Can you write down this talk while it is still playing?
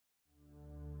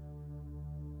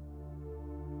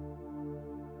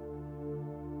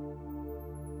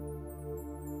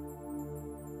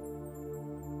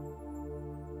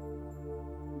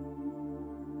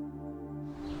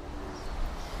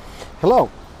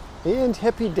Hello and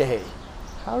happy day.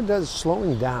 How does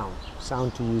slowing down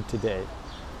sound to you today?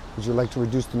 Would you like to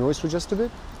reduce the noise for just a bit?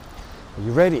 Are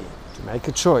you ready to make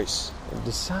a choice and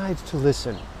decide to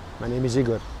listen? My name is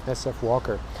Igor S.F.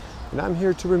 Walker, and I'm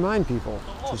here to remind people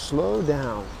to slow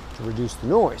down, to reduce the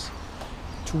noise,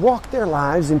 to walk their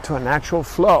lives into a natural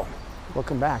flow.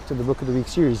 Welcome back to the Book of the Week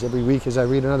series. Every week as I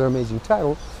read another amazing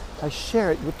title, I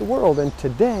share it with the world, and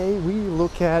today we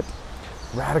look at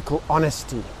Radical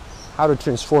Honesty, How to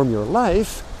Transform Your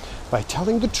Life by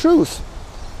Telling the Truth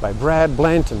by Brad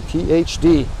Blanton,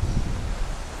 PhD.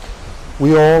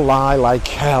 We all lie like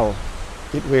hell.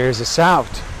 It wears us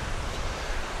out.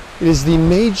 It is the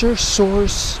major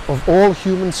source of all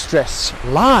human stress.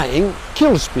 Lying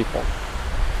kills people.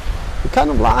 The kind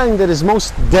of lying that is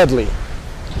most deadly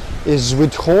is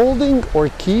withholding or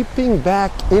keeping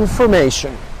back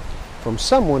information from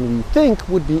someone we think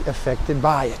would be affected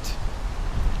by it.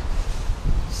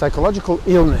 Psychological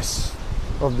illness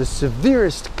of the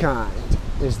severest kind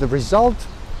is the result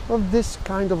of this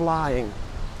kind of lying.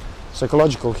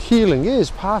 Psychological healing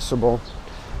is possible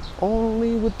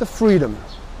only with the freedom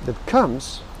that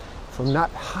comes from not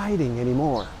hiding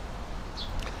anymore.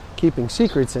 Keeping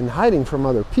secrets and hiding from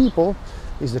other people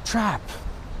is a trap.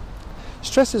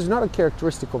 Stress is not a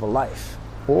characteristic of a life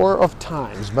or of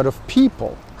times, but of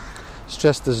people.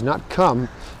 Stress does not come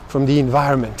from the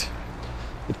environment.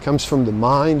 It comes from the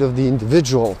mind of the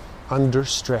individual under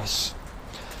stress.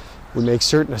 We make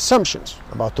certain assumptions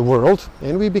about the world,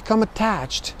 and we become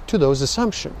attached to those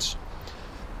assumptions.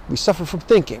 We suffer from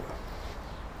thinking.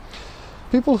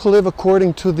 People who live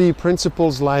according to the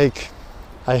principles like,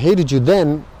 I hated you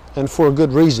then and for a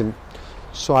good reason,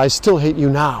 so I still hate you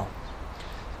now,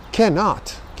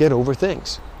 cannot get over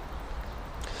things.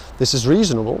 This is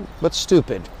reasonable, but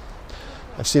stupid.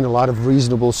 I've seen a lot of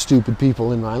reasonable, stupid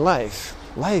people in my life.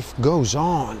 Life goes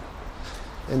on,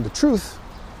 and the truth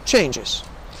changes.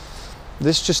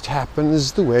 This just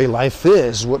happens the way life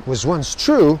is. What was once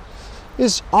true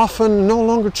is often no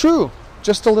longer true,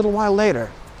 just a little while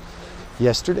later.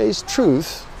 Yesterday's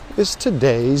truth is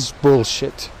today's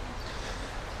bullshit.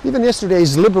 Even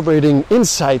yesterday's liberating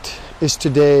insight is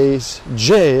today's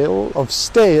jail of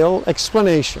stale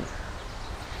explanation.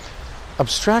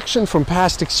 Abstraction from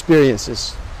past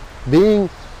experiences, being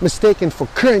mistaken for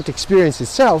current experience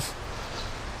itself,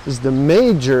 is the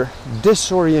major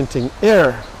disorienting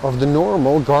error of the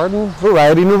normal garden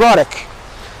variety neurotic.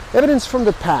 Evidence from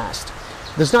the past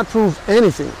does not prove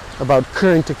anything about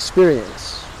current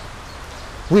experience.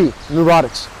 We,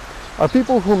 neurotics, are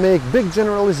people who make big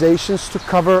generalizations to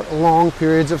cover long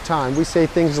periods of time. We say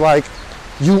things like,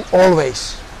 you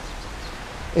always,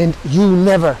 and you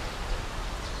never.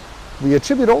 We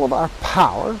attribute all of our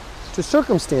power to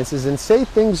circumstances and say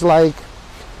things like,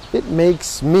 it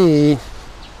makes me.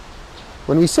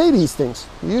 When we say these things,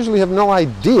 we usually have no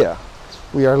idea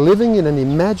we are living in an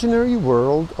imaginary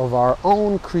world of our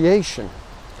own creation.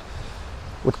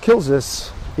 What kills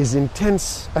us is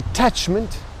intense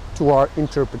attachment to our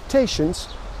interpretations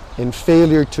and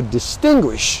failure to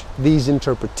distinguish these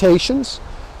interpretations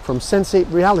from sensate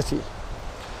reality.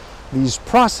 These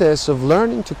process of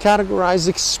learning to categorize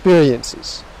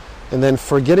experiences and then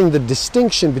forgetting the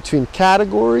distinction between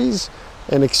categories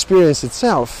and experience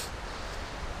itself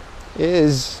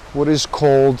is what is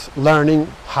called learning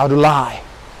how to lie.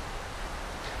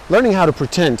 Learning how to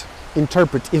pretend,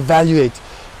 interpret, evaluate,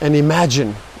 and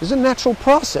imagine is a natural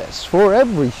process for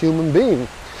every human being.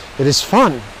 It is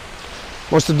fun.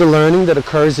 Most of the learning that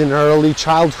occurs in early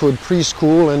childhood,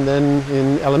 preschool, and then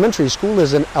in elementary school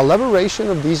is an elaboration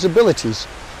of these abilities.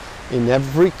 In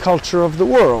every culture of the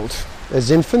world, as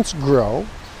infants grow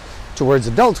towards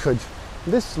adulthood,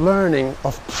 this learning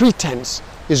of pretense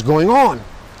is going on.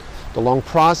 The long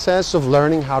process of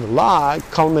learning how to lie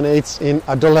culminates in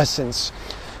adolescence.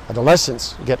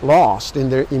 Adolescents get lost in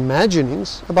their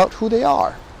imaginings about who they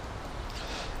are.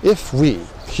 If we,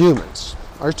 humans,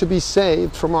 are to be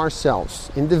saved from ourselves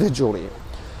individually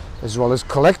as well as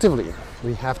collectively,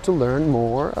 we have to learn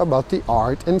more about the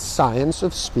art and science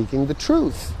of speaking the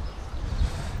truth.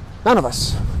 None of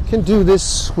us can do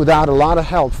this without a lot of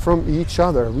help from each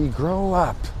other. We grow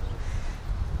up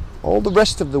all the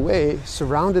rest of the way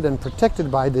surrounded and protected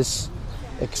by this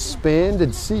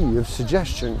expanded sea of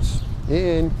suggestions,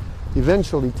 and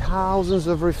eventually thousands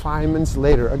of refinements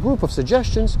later, a group of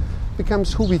suggestions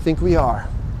becomes who we think we are.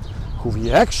 Who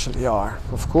we actually are,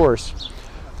 of course,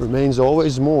 remains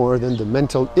always more than the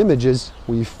mental images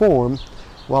we form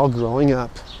while growing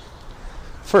up.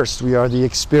 First, we are the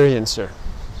experiencer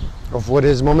of what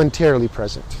is momentarily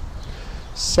present.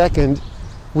 Second,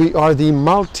 we are the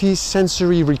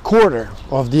multi-sensory recorder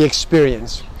of the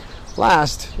experience.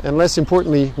 Last, and less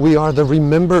importantly, we are the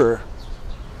rememberer.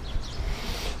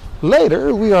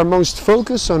 Later, we are most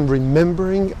focused on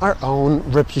remembering our own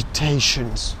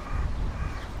reputations.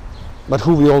 But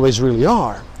who we always really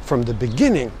are, from the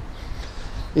beginning,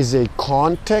 is a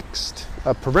context,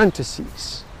 a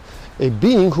parenthesis, a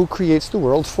being who creates the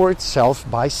world for itself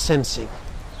by sensing.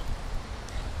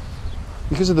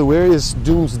 Because of the various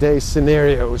doomsday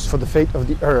scenarios for the fate of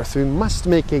the earth, we must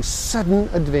make a sudden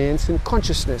advance in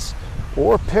consciousness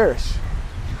or perish.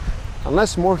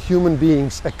 Unless more human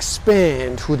beings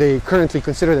expand who they currently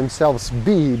consider themselves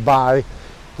be by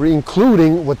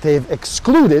re-including what they've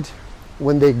excluded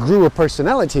when they grew a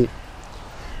personality,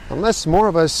 unless more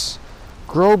of us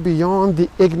grow beyond the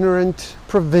ignorant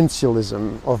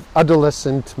provincialism of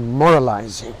adolescent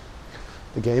moralizing,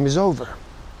 the game is over.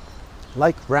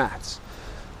 Like rats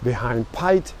behind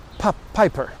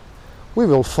Piper, we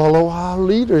will follow our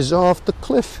leaders off the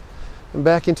cliff and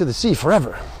back into the sea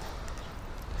forever.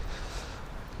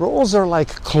 Roles are like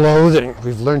clothing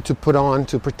we've learned to put on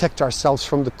to protect ourselves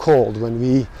from the cold. When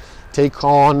we take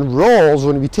on roles,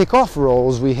 when we take off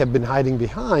roles we have been hiding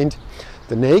behind,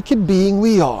 the naked being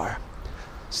we are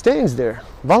stands there,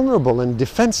 vulnerable and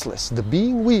defenseless. The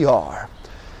being we are,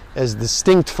 as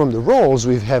distinct from the roles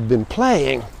we have been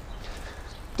playing,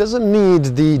 doesn't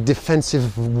need the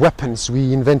defensive weapons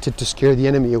we invented to scare the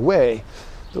enemy away.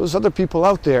 Those other people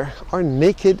out there are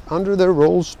naked under their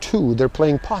roles too. They're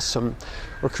playing possum,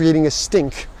 or creating a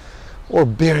stink, or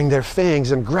baring their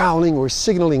fangs and growling or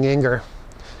signaling anger,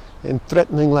 and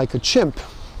threatening like a chimp,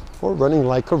 or running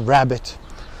like a rabbit.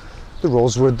 The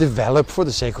roles were developed for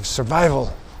the sake of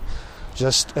survival,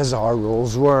 just as our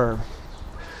roles were.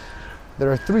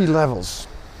 There are 3 levels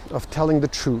of telling the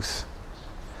truth: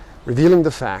 revealing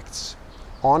the facts,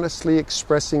 honestly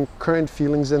expressing current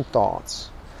feelings and thoughts,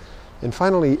 and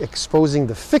finally exposing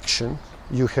the fiction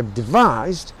you have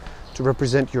devised to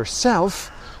represent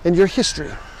yourself and your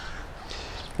history.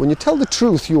 When you tell the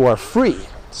truth, you are free,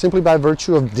 simply by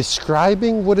virtue of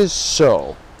describing what is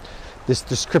so. This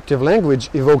descriptive language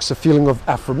evokes a feeling of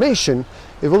affirmation,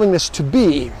 a willingness to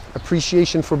be,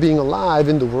 appreciation for being alive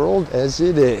in the world as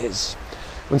it is.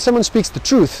 When someone speaks the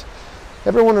truth,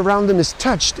 everyone around them is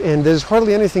touched, and there's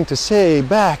hardly anything to say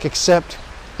back except,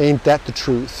 "Ain't that the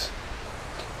truth?"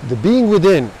 The being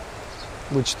within,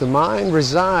 which the mind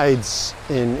resides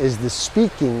in, is the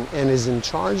speaking and is in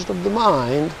charge of the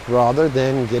mind rather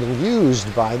than getting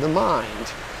used by the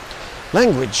mind.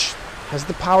 Language has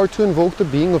the power to invoke the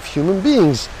being of human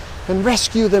beings and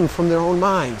rescue them from their own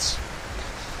minds.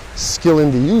 Skill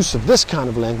in the use of this kind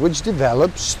of language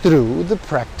develops through the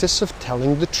practice of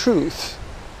telling the truth.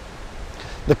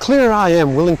 The clearer I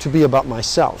am willing to be about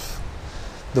myself,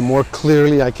 the more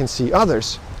clearly I can see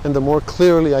others, and the more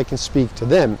clearly I can speak to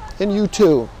them, and you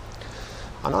too.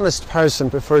 An honest person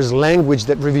prefers language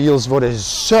that reveals what is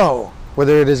so,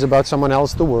 whether it is about someone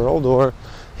else, the world, or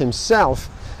himself.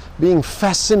 Being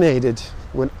fascinated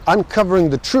when uncovering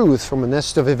the truth from a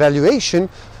nest of evaluation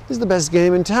is the best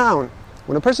game in town.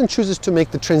 When a person chooses to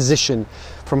make the transition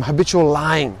from habitual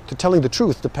lying to telling the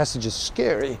truth, the passage is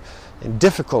scary and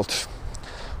difficult.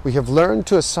 We have learned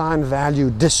to assign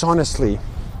value dishonestly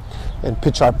and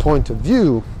pitch our point of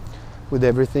view with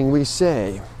everything we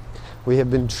say. We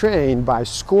have been trained by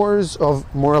scores of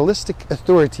moralistic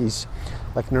authorities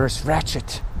like Nurse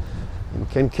Ratched. In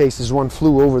 10 cases, one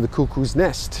flew over the cuckoo's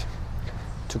nest,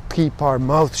 to keep our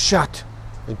mouth shut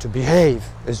and to behave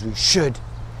as we should,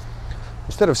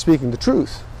 instead of speaking the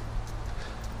truth.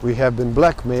 We have been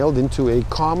blackmailed into a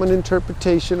common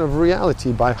interpretation of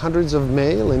reality by hundreds of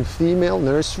male and female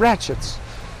Nurse Ratcheds.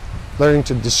 Learning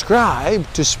to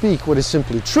describe, to speak what is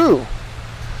simply true,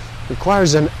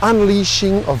 requires an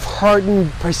unleashing of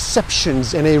hardened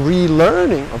perceptions and a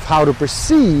relearning of how to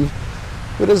perceive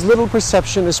with as little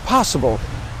perception as possible.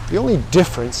 The only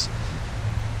difference,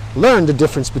 learn the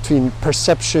difference between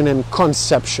perception and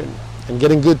conception, and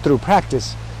getting good through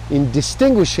practice in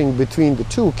distinguishing between the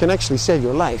two can actually save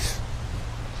your life.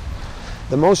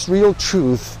 The most real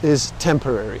truth is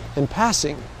temporary and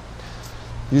passing.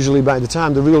 Usually by the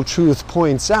time the real truth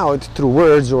points out through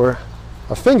words or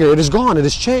a finger, it is gone, it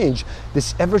is changed.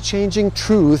 This ever-changing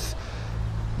truth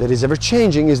that is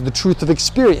ever-changing is the truth of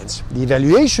experience. The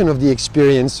evaluation of the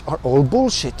experience are all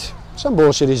bullshit. Some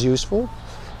bullshit is useful,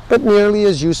 but nearly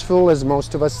as useful as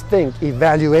most of us think.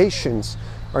 Evaluations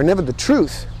are never the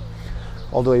truth.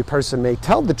 Although a person may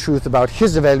tell the truth about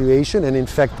his evaluation, and in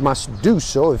fact must do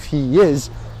so if he is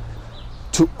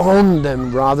to own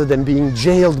them rather than being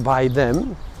jailed by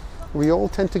them, we all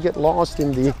tend to get lost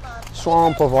in the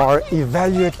swamp of our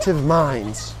evaluative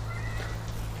minds,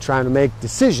 trying to make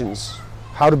decisions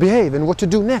how to behave and what to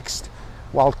do next,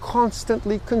 while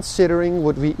constantly considering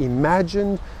what we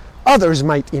imagined others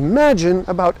might imagine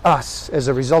about us as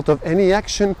a result of any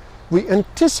action we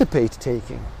anticipate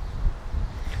taking.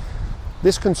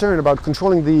 This concern about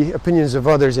controlling the opinions of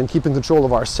others and keeping control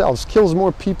of ourselves kills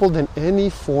more people than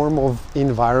any form of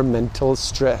environmental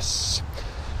stress.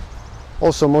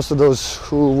 Also, most of those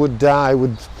who would die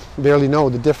would barely know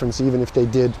the difference, even if they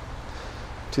did.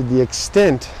 To the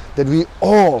extent that we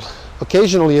all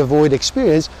occasionally avoid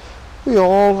experience, we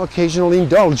all occasionally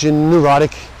indulge in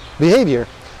neurotic behavior.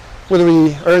 Whether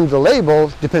we earn the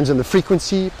label depends on the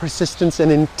frequency, persistence,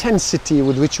 and intensity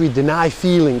with which we deny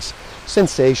feelings,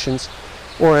 sensations,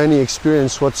 or any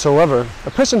experience whatsoever.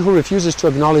 A person who refuses to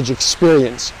acknowledge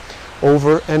experience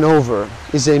over and over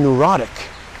is a neurotic.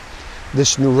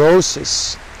 This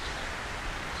neurosis,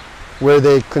 where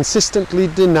they consistently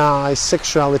deny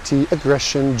sexuality,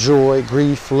 aggression, joy,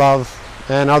 grief, love,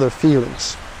 and other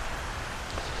feelings.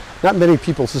 Not many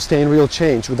people sustain real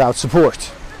change without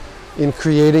support in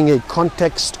creating a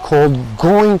context called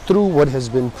going through what has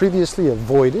been previously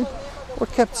avoided or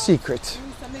kept secret.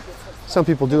 Some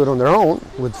people do it on their own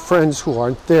with friends who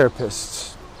aren't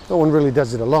therapists. No one really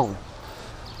does it alone.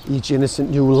 Each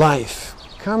innocent new life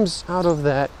comes out of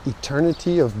that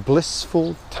eternity of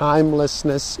blissful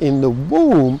timelessness in the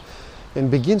womb and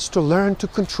begins to learn to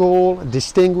control,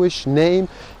 distinguish, name,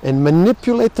 and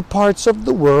manipulate the parts of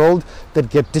the world that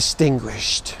get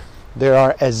distinguished. There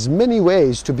are as many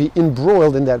ways to be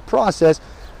embroiled in that process,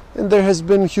 and there has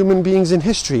been human beings in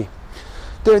history.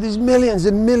 There are these millions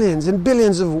and millions and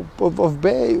billions of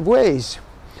ways.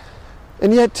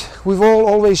 And yet, we've all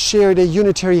always shared a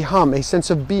unitary hum, a sense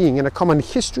of being, and a common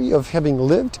history of having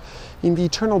lived in the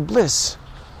eternal bliss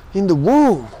in the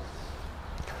womb.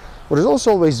 What has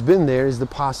also always been there is the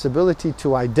possibility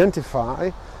to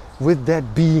identify with that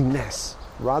beingness,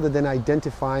 rather than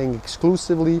identifying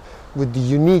exclusively with the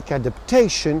unique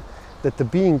adaptation that the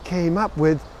being came up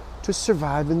with to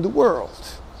survive in the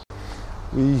world.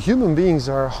 We human beings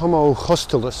are Homo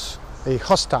hostilus, a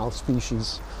hostile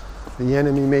species, the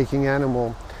enemy-making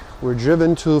animal. We're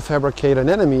driven to fabricate an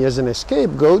enemy as an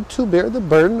scapegoat to bear the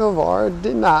burden of our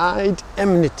denied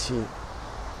enmity.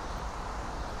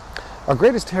 Our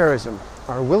greatest heroism,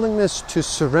 our willingness to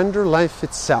surrender life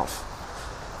itself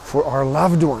for our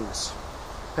loved ones,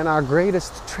 and our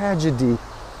greatest tragedy,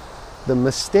 the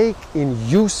mistake in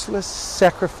useless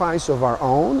sacrifice of our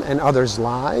own and others'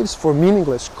 lives for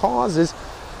meaningless causes,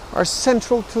 are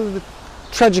central to the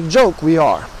tragic joke we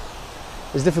are.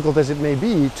 As difficult as it may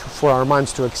be for our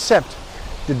minds to accept,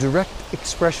 the direct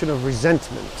expression of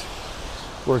resentment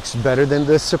works better than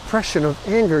the suppression of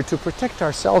anger to protect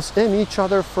ourselves and each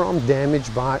other from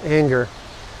damage by anger.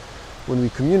 When we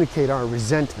communicate our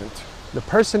resentment, the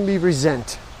person we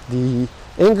resent, the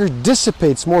anger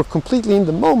dissipates more completely in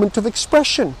the moment of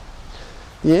expression.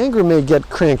 The anger may get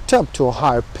cranked up to a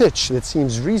higher pitch that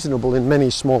seems reasonable in many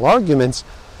small arguments,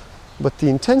 but the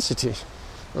intensity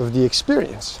of the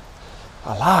experience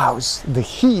allows the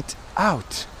heat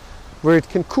out where it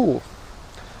can cool.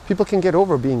 People can get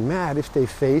over being mad if they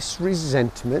face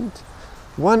resentment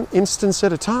one instance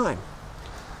at a time.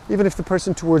 Even if the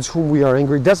person towards whom we are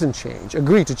angry doesn't change,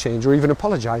 agree to change, or even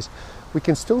apologize, we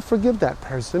can still forgive that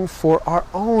person for our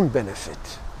own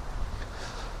benefit.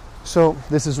 So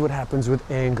this is what happens with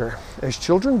anger. As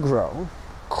children grow,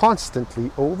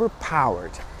 constantly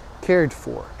overpowered, cared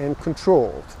for, and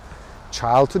controlled,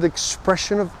 childhood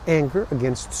expression of anger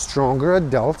against stronger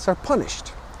adults are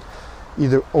punished,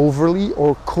 either overly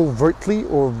or covertly,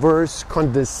 or worse,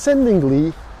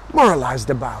 condescendingly moralized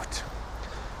about.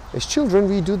 As children,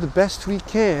 we do the best we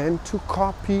can to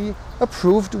copy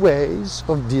approved ways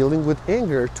of dealing with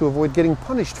anger to avoid getting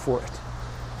punished for it.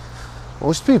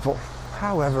 Most people,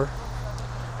 however,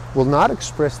 will not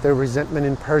express their resentment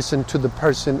in person to the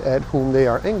person at whom they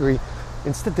are angry.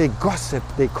 Instead, they gossip,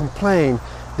 they complain,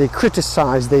 they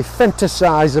criticize, they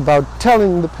fantasize about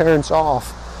telling the parents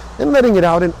off and letting it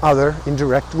out in other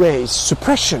indirect ways.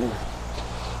 Suppression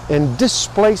and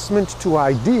displacement to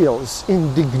ideals,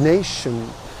 indignation,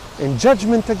 and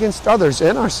judgment against others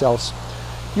and ourselves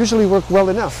usually work well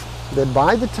enough that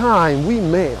by the time we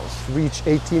males reach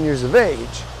 18 years of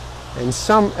age and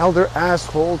some elder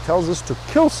asshole tells us to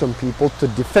kill some people to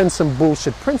defend some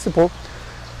bullshit principle,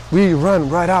 we run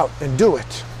right out and do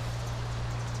it.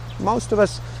 Most of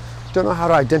us don't know how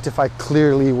to identify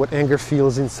clearly what anger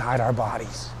feels inside our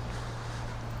bodies.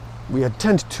 We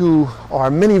attend to our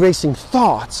many racing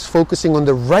thoughts, focusing on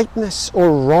the rightness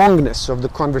or wrongness of the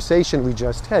conversation we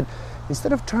just had,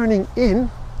 instead of turning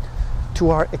in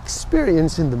to our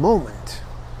experience in the moment.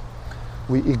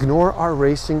 We ignore our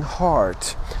racing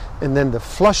heart, and then the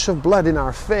flush of blood in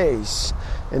our face,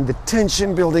 and the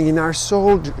tension building in our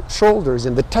shoulders,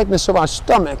 and the tightness of our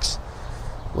stomachs,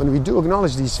 when we do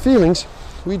acknowledge these feelings,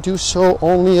 we do so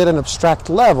only at an abstract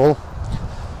level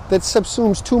that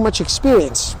subsumes too much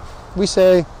experience. We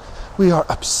say we are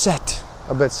upset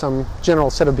about some general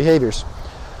set of behaviors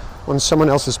on someone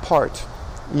else's part.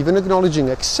 Even acknowledging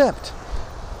accept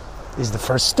is the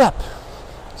first step.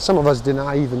 Some of us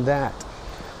deny even that.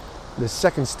 The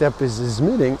second step is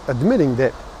admitting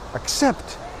that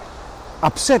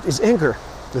upset is anger.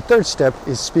 The third step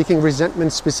is speaking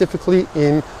resentment specifically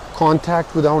in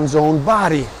contact with one's own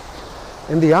body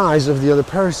and the eyes of the other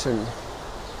person.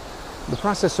 The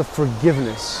process of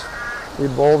forgiveness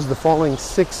involves the following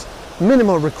 6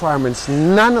 minimal requirements,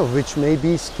 none of which may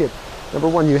be skipped. Number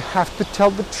 1, you have to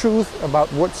tell the truth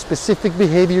about what specific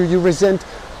behavior you resent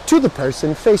to the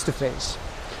person face to face.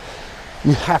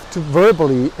 You have to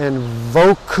verbally and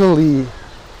vocally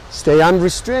stay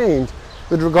unrestrained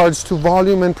with regards to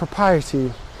volume and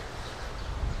propriety.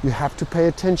 You have to pay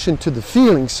attention to the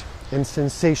feelings and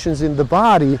sensations in the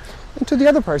body and to the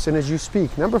other person as you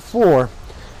speak. Number 4,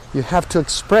 you have to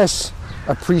express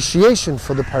appreciation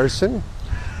for the person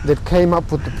that came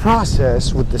up with the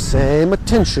process with the same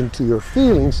attention to your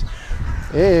feelings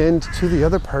and to the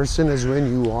other person as when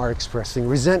you are expressing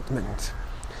resentment.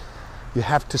 You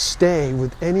have to stay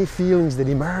with any feelings that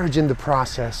emerge in the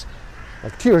process,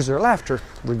 like tears or laughter,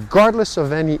 regardless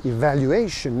of any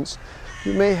evaluations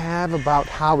you may have about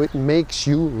how it makes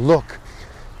you look.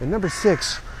 And number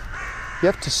 6, you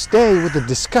have to stay with the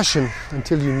discussion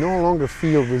until you no longer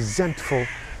feel resentful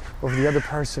of the other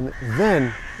person.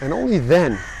 Then, and only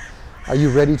then, are you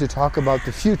ready to talk about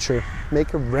the future,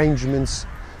 make arrangements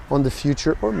on the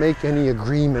future, or make any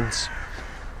agreements.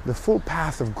 The full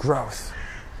path of growth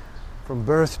from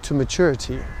birth to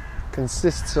maturity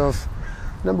consists of,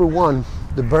 number 1,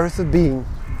 the birth of being.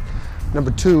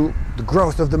 Number 2, the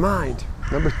growth of the mind.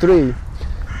 Number 3,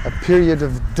 a period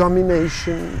of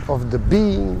domination of the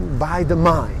being by the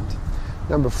mind.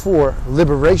 Number 4,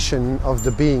 liberation of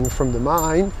the being from the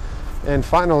mind. And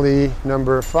finally,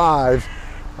 number 5,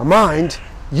 a mind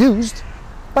used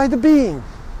by the being.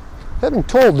 Having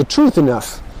told the truth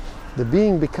enough, the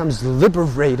being becomes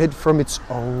liberated from its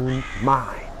own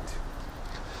mind.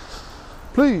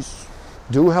 Please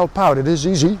do help out. It is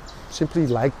easy. Simply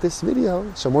like this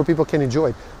video so more people can enjoy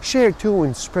it. Share it too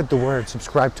and spread the word.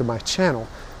 Subscribe to my channel.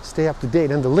 Stay up to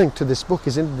date. And the link to this book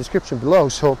is in the description below.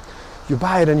 So you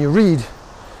buy it and you read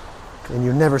and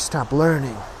you never stop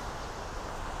learning.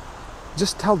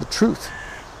 Just tell the truth.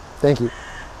 Thank you.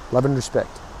 Love and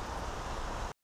respect.